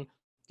talking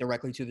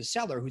directly to the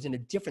seller who's in a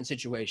different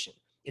situation.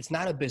 It's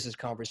not a business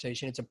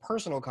conversation. It's a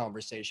personal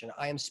conversation.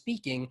 I am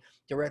speaking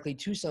directly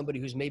to somebody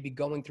who's maybe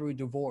going through a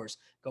divorce,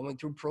 going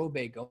through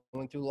probate,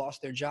 going through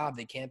lost their job.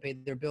 They can't pay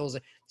their bills.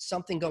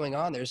 Something going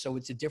on there. So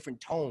it's a different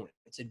tone.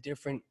 It's a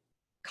different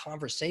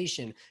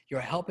conversation. You're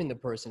helping the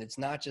person. It's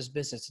not just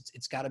business.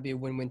 It's got to be a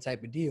win-win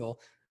type of deal.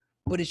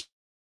 But it's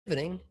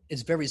pivoting.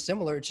 It's very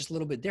similar. It's just a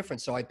little bit different.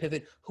 So I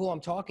pivot who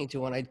I'm talking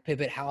to and I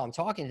pivot how I'm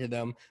talking to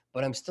them,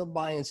 but I'm still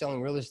buying and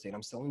selling real estate.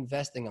 I'm still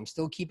investing. I'm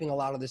still keeping a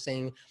lot of the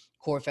same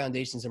core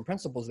foundations and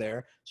principles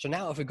there. So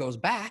now if it goes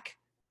back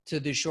to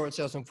the short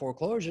sales and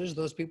foreclosures,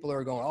 those people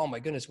are going, oh my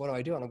goodness, what do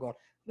I do? And I'm going,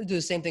 I'm going to do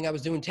the same thing I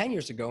was doing 10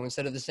 years ago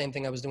instead of the same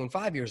thing I was doing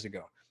 5 years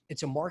ago.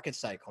 It's a market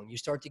cycle. And you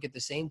start to get the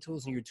same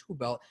tools in your tool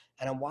belt.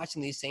 And I'm watching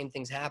these same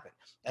things happen.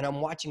 And I'm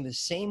watching the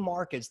same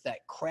markets that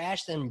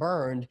crashed and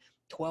burned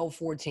 12,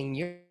 14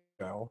 years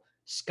ago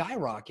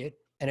skyrocket.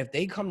 And if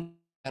they come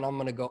and I'm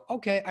going to go,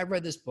 okay, I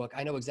read this book.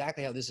 I know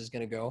exactly how this is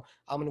going to go.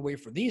 I'm going to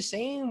wait for these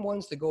same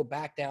ones to go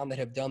back down that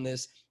have done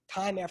this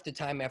time after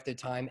time after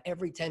time,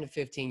 every 10 to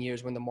 15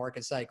 years when the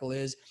market cycle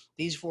is.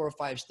 These 4 or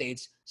 5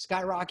 states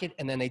skyrocket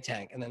and then they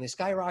tank, and then they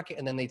skyrocket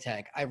and then they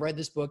tank. I've read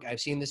this book.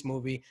 I've seen this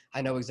movie.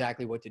 I know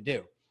exactly what to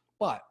do.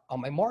 But on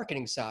my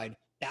marketing side,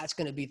 that's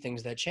going to be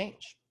things that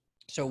change.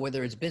 So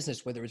whether it's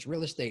business, whether it's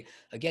real estate,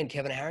 again,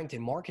 Kevin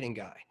Harrington, marketing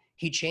guy,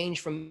 he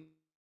changed from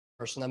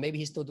person. Now maybe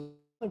he's still doing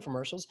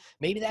commercials.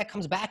 Maybe that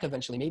comes back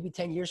eventually. Maybe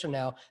 10 years from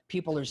now,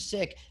 people are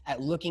sick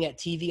at looking at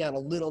TV on a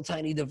little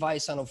tiny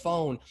device on a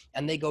phone,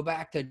 and they go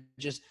back to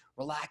just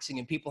relaxing,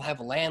 and people have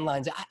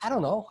landlines. I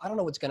don't know. I don't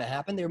know what's going to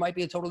happen. There might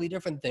be a totally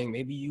different thing.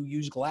 Maybe you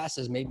use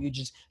glasses. Maybe you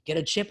just get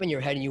a chip in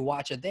your head and you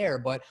watch it there.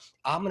 But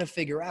I'm going to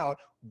figure out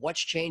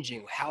what's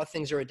changing, how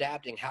things are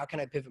adapting, how can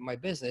I pivot my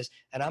business,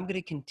 and I'm going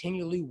to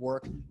continually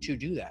work to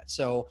do that.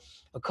 So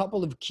a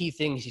couple of key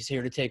things he's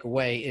here to take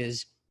away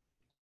is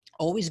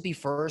always be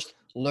first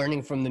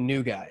learning from the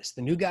new guys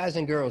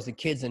and girls, the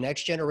kids, the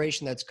next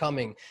generation that's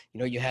coming.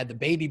 You had the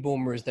baby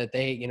boomers that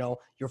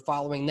you're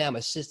following them.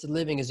 Assisted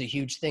living is a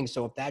huge thing.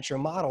 So if that's your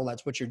model,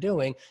 that's what you're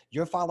doing.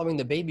 You're following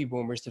the baby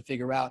boomers to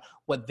figure out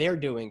what they're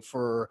doing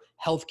for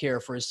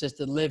healthcare, for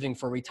assisted living,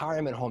 for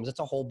retirement homes. It's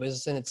a whole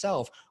business in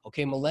itself.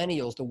 Okay,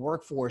 millennials, the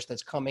workforce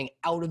that's coming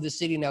out of the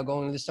city now,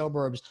 going to the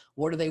suburbs.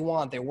 What do they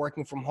want? They're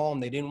working from home.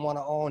 They didn't want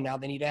to own. Now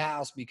they need a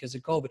house because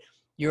of COVID.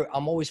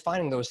 I'm always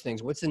finding those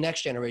things. What's the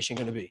next generation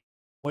going to be?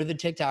 What are the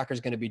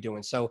TikTokers going to be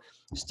doing? So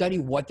study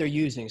what they're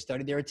using,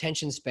 study their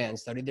attention span,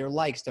 study their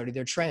likes, study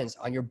their trends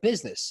on your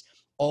business.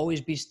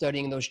 Always be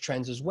studying those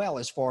trends as well,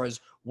 as far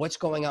as what's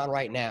going on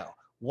right now.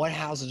 What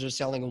houses are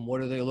selling and what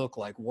do they look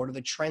like? What are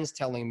the trends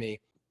telling me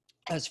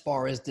as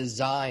far as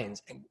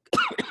designs and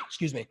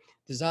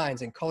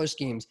designs and color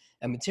schemes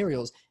and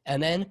materials?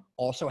 And then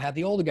also have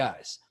the older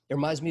guys. It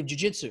reminds me of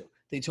jiu-jitsu.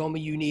 They told me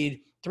you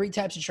need 3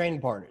 types of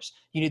training partners.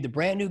 You need the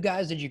brand new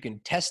guys that you can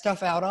test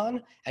stuff out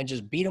on and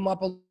just beat them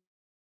up a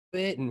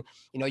bit. And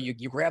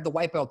you grab the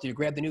white belt, or you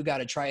grab the new guy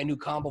to try a new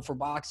combo for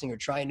boxing, or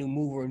try a new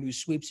move or a new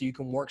sweep, so you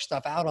can work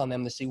stuff out on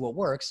them to see what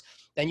works.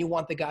 Then you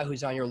want the guy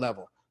who's on your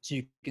level, so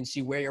you can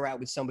see where you're at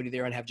with somebody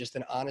there and have just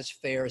an honest,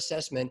 fair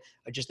assessment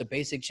of just a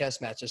basic chess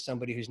match, just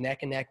somebody who's neck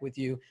and neck with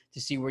you to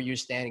see where you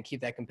stand and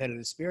keep that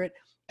competitive spirit.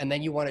 And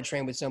then you want to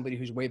train with somebody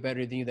who's way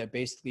better than you, that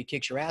basically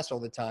kicks your ass all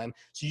the time,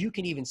 so you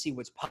can even see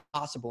what's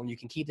possible and you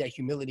can keep that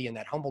humility and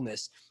that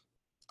humbleness.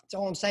 That's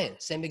all I'm saying.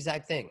 Same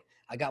exact thing.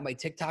 I got my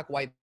TikTok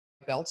white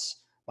belts,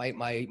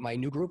 my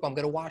new group. I'm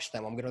going to watch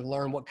them. I'm going to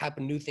learn what type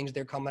of new things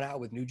they're coming out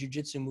with, new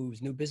jiu-jitsu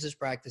moves, new business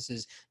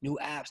practices, new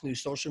apps, new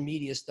social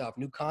media stuff,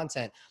 new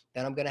content.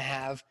 Then I'm going to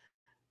have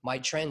my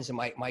trends and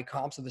my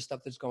comps of the stuff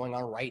that's going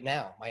on right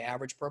now, my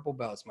average purple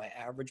belts, my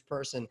average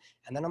person.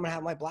 And then I'm going to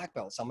have my black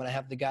belts. I'm going to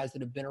have the guys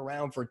that have been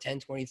around for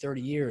 10, 20,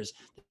 30 years,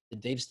 the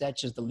Dave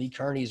Stetches, the Lee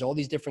Kearneys, all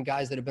these different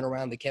guys that have been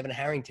around, the Kevin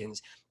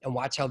Harringtons, and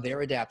watch how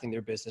they're adapting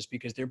their business,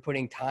 because they're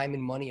putting time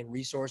and money and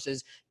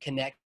resources,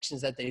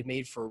 connections that they've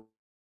made for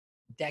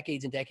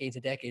decades and decades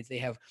and decades. They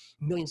have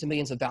millions and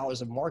millions of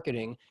dollars of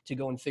marketing to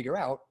go and figure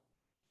out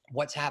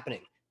what's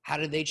happening. How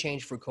did they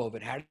change for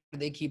COVID? How did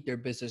they keep their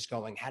business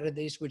going? How did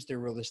they switch their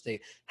real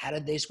estate? How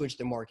did they switch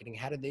their marketing?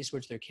 How did they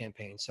switch their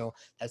campaign? So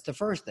that's the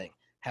first thing.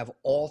 Have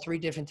all 3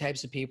 different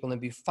types of people and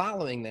be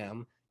following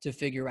them to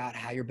figure out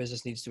how your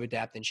business needs to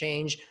adapt and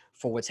change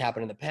for what's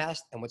happened in the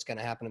past and what's going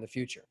to happen in the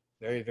future.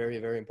 Very, very,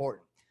 very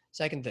important.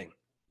 Second thing,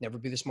 never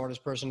be the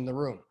smartest person in the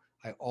room.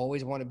 I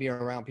always want to be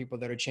around people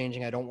that are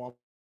changing. I don't want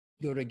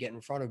ego to get in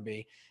front of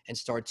me and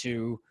start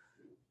to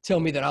tell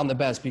me that I'm the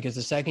best, because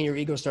the second your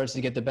ego starts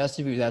to get the best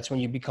of you, that's when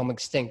you become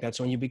extinct. That's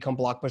when you become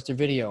Blockbuster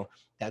Video.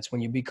 That's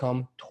when you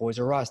become Toys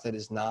R Us. That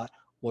is not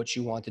what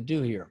you want to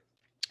do here.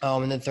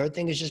 And the third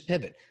thing is just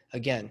pivot.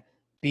 Again,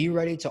 be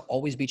ready to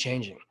always be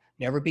changing.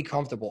 Never be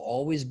comfortable.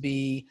 Always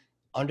be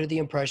under the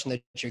impression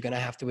that you're going to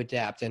have to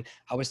adapt. And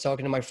I was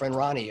talking to my friend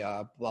Ronnie,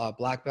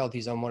 black belt.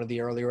 He's on one of the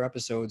earlier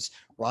episodes.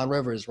 Ron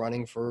Rivers,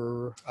 running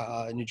for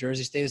New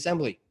Jersey State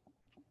Assembly.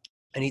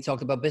 And he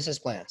talked about business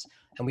plans.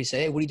 And we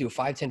say, hey, what do you do,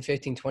 5, 10,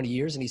 15, 20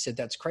 years? And he said,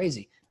 that's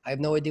crazy. I have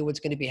no idea what's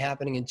going to be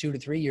happening in 2 to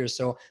 3 years.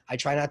 So I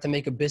try not to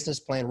make a business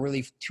plan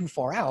really too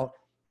far out,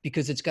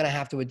 because it's going to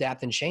have to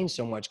adapt and change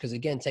so much. Because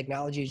again,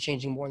 technology is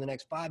changing more in the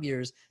next 5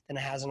 years than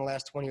it has in the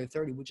last 20 or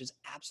 30, which is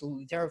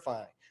absolutely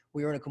terrifying.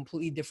 We are in a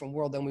completely different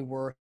world than we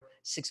were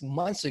 6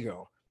 months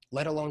ago,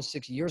 let alone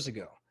 6 years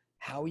ago.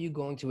 How are you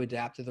going to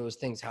adapt to those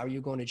things? How are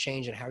you going to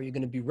change, and how are you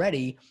going to be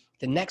ready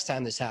the next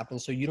time this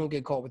happens, so you don't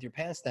get caught with your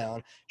pants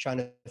down trying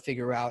to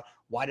figure out,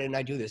 why didn't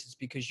I do this? It's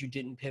because you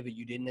didn't pivot,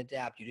 you didn't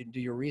adapt, you didn't do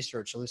your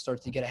research. So let's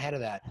start to get ahead of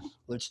that.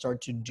 Let's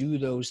start to do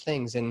those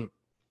things. And,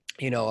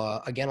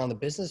 again, on the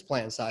business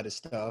plan side of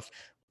stuff,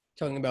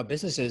 talking about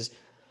businesses,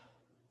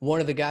 one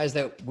of the guys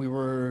that we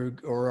were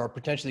or are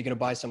potentially going to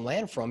buy some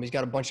land from, he's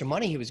got a bunch of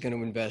money he was going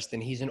to invest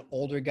in. He's an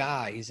older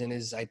guy. He's in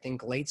his, I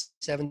think, late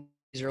 70s,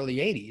 early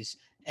 80s.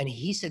 And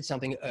he said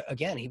something,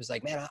 again, he was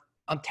like, man,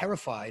 I'm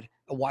terrified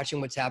of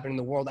watching what's happening in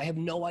the world. I have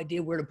no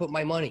idea where to put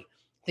my money.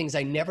 Things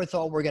I never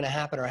thought were going to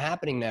happen are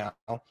happening now.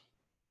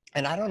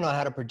 And I don't know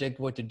how to predict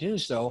what to do.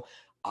 So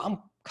I'm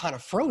kind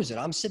of frozen.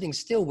 I'm sitting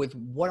still with,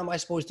 what am I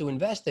supposed to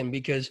invest in?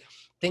 Because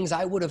things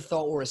I would have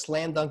thought were a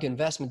slam dunk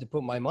investment to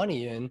put my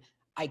money in,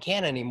 I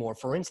can't anymore.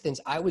 For instance,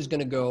 I was going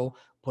to go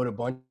put a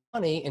bunch of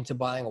money into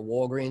buying a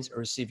Walgreens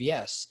or a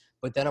CVS.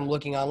 But then I'm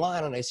looking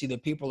online and I see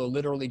that people are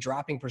literally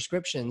dropping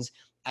prescriptions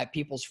at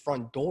people's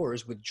front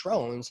doors with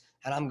drones.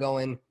 And I'm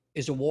going,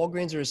 is a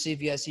Walgreens or a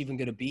CVS even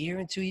going to be here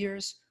in 2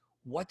 years?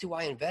 What do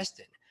I invest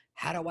in?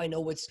 How do I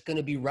know what's going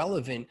to be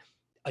relevant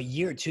a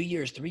year, 2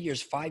 years, 3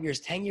 years, 5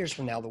 years, 10 years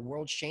from now? The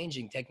world's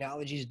changing.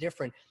 Technology is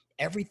different.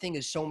 Everything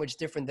is so much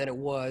different than it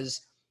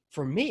was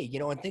for me,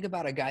 and think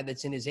about a guy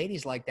that's in his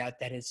 80s like that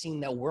has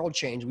seen that world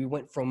change. We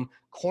went from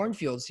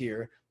cornfields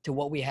here to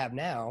what we have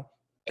now.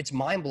 It's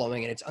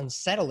mind-blowing, and it's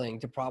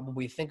unsettling to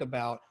probably think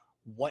about,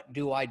 what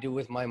do I do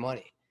with my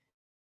money?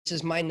 This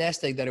is my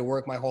nest egg that I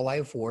worked my whole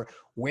life for.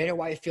 Where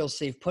do I feel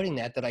safe putting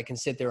that I can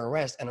sit there and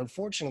rest? And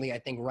unfortunately, I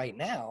think right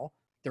now,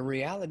 The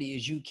reality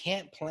is you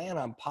can't plan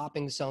on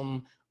popping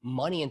some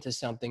money into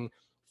something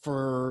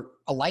for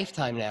a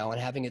lifetime now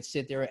and having it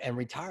sit there and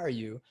retire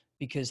you,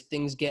 because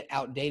things get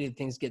outdated,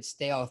 things get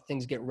stale,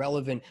 things get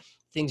relevant,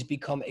 things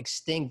become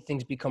extinct,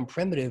 things become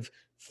primitive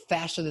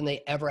faster than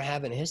they ever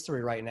have in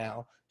history right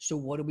now. So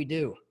what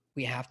do?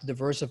 We have to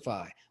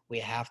diversify. We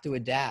have to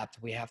adapt.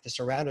 We have to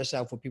surround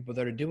ourselves with people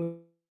that are doing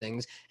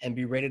things and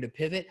be ready to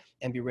pivot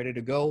and be ready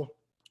to go.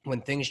 When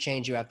things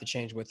change, you have to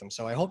change with them.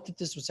 So I hope that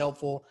this was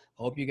helpful.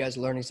 I hope you guys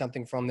are learning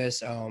something from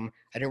this. I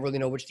didn't really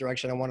know which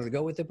direction I wanted to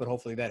go with it, but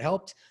hopefully that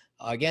helped.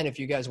 Again, if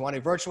you guys want a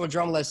virtual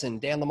drum lesson,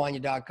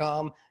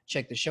 danlamagna.com.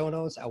 Check the show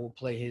notes. I will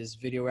play his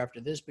video after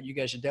this, but you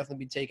guys should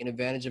definitely be taking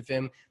advantage of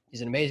him.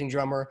 He's an amazing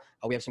drummer.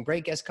 We have some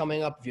great guests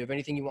coming up. If you have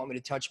anything you want me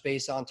to touch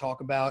base on,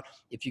 talk about,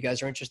 if you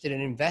guys are interested in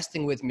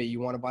investing with me,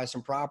 you want to buy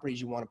some properties,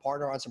 you want to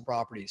partner on some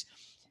properties,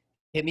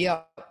 hit me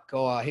up.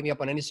 Go hit me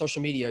up on any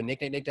social media,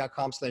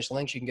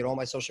 nicknicknick.com/links. You can get all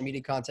my social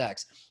media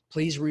contacts.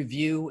 Please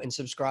review and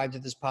subscribe to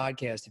this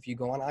podcast. If you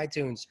go on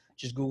iTunes,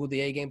 just Google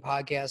the A Game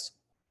Podcast,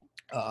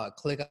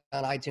 click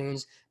on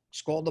iTunes,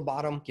 scroll to the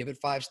bottom, give it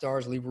 5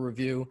 stars, leave a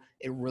review.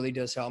 It really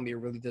does help me. It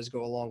really does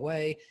go a long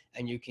way.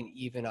 And you can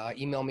even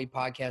email me,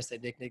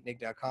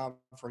 podcast@nicknicknick.com,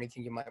 for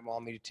anything you might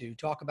want me to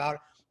talk about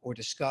or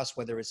discuss,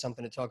 whether it's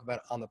something to talk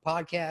about on the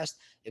podcast.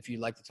 If you'd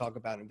like to talk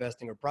about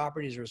investing or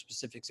properties or a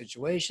specific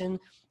situation,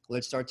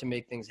 let's start to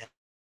make things happen.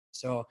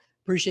 So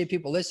appreciate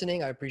people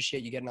listening. I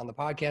appreciate you getting on the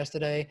podcast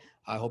today.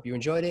 I hope you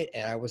enjoyed it,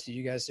 and I will see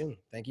you guys soon.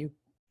 Thank you.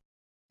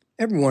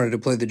 Ever wanted to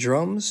play the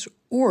drums?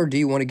 Or do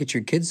you want to get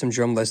your kids some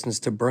drum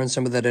lessons to burn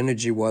some of that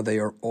energy while they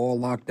are all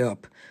locked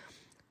up?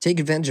 Take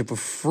advantage of a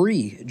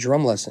free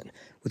drum lesson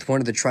with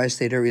one of the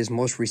tri-state area's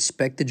most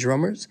respected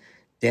drummers,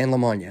 Dan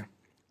Lamagna.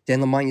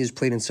 Dan Lamagna has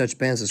played in such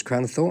bands as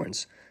Crown of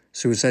Thorns,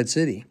 Suicide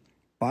City,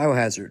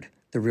 Biohazard,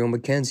 The Real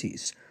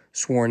Mackenzies,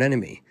 Sworn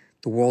Enemy,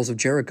 The Walls of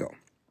Jericho.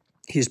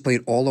 He has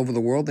played all over the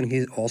world, and he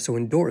is also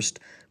endorsed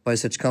by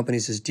such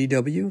companies as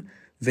DW,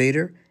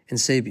 Vader, and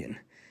Sabian.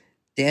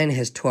 Dan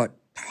has taught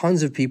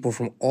tons of people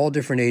from all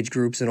different age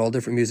groups and all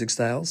different music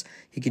styles.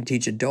 He can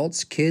teach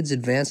adults, kids,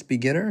 advanced,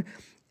 beginner,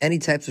 any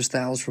types of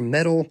styles from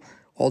metal,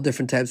 all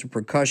different types of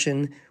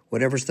percussion,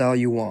 whatever style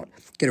you want.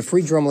 Get a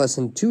free drum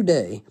lesson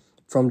today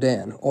from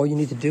Dan. All you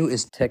need to do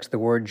is text the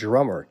word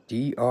drummer,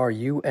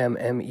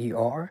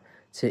 DRUMMER,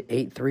 to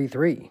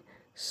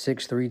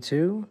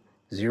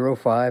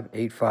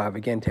 833-632-0585.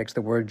 Again, text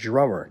the word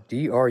drummer,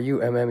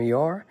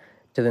 DRUMMER,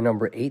 to the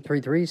number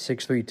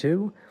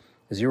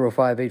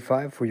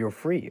 833-632-0585 for your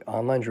free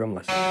online drum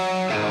lesson.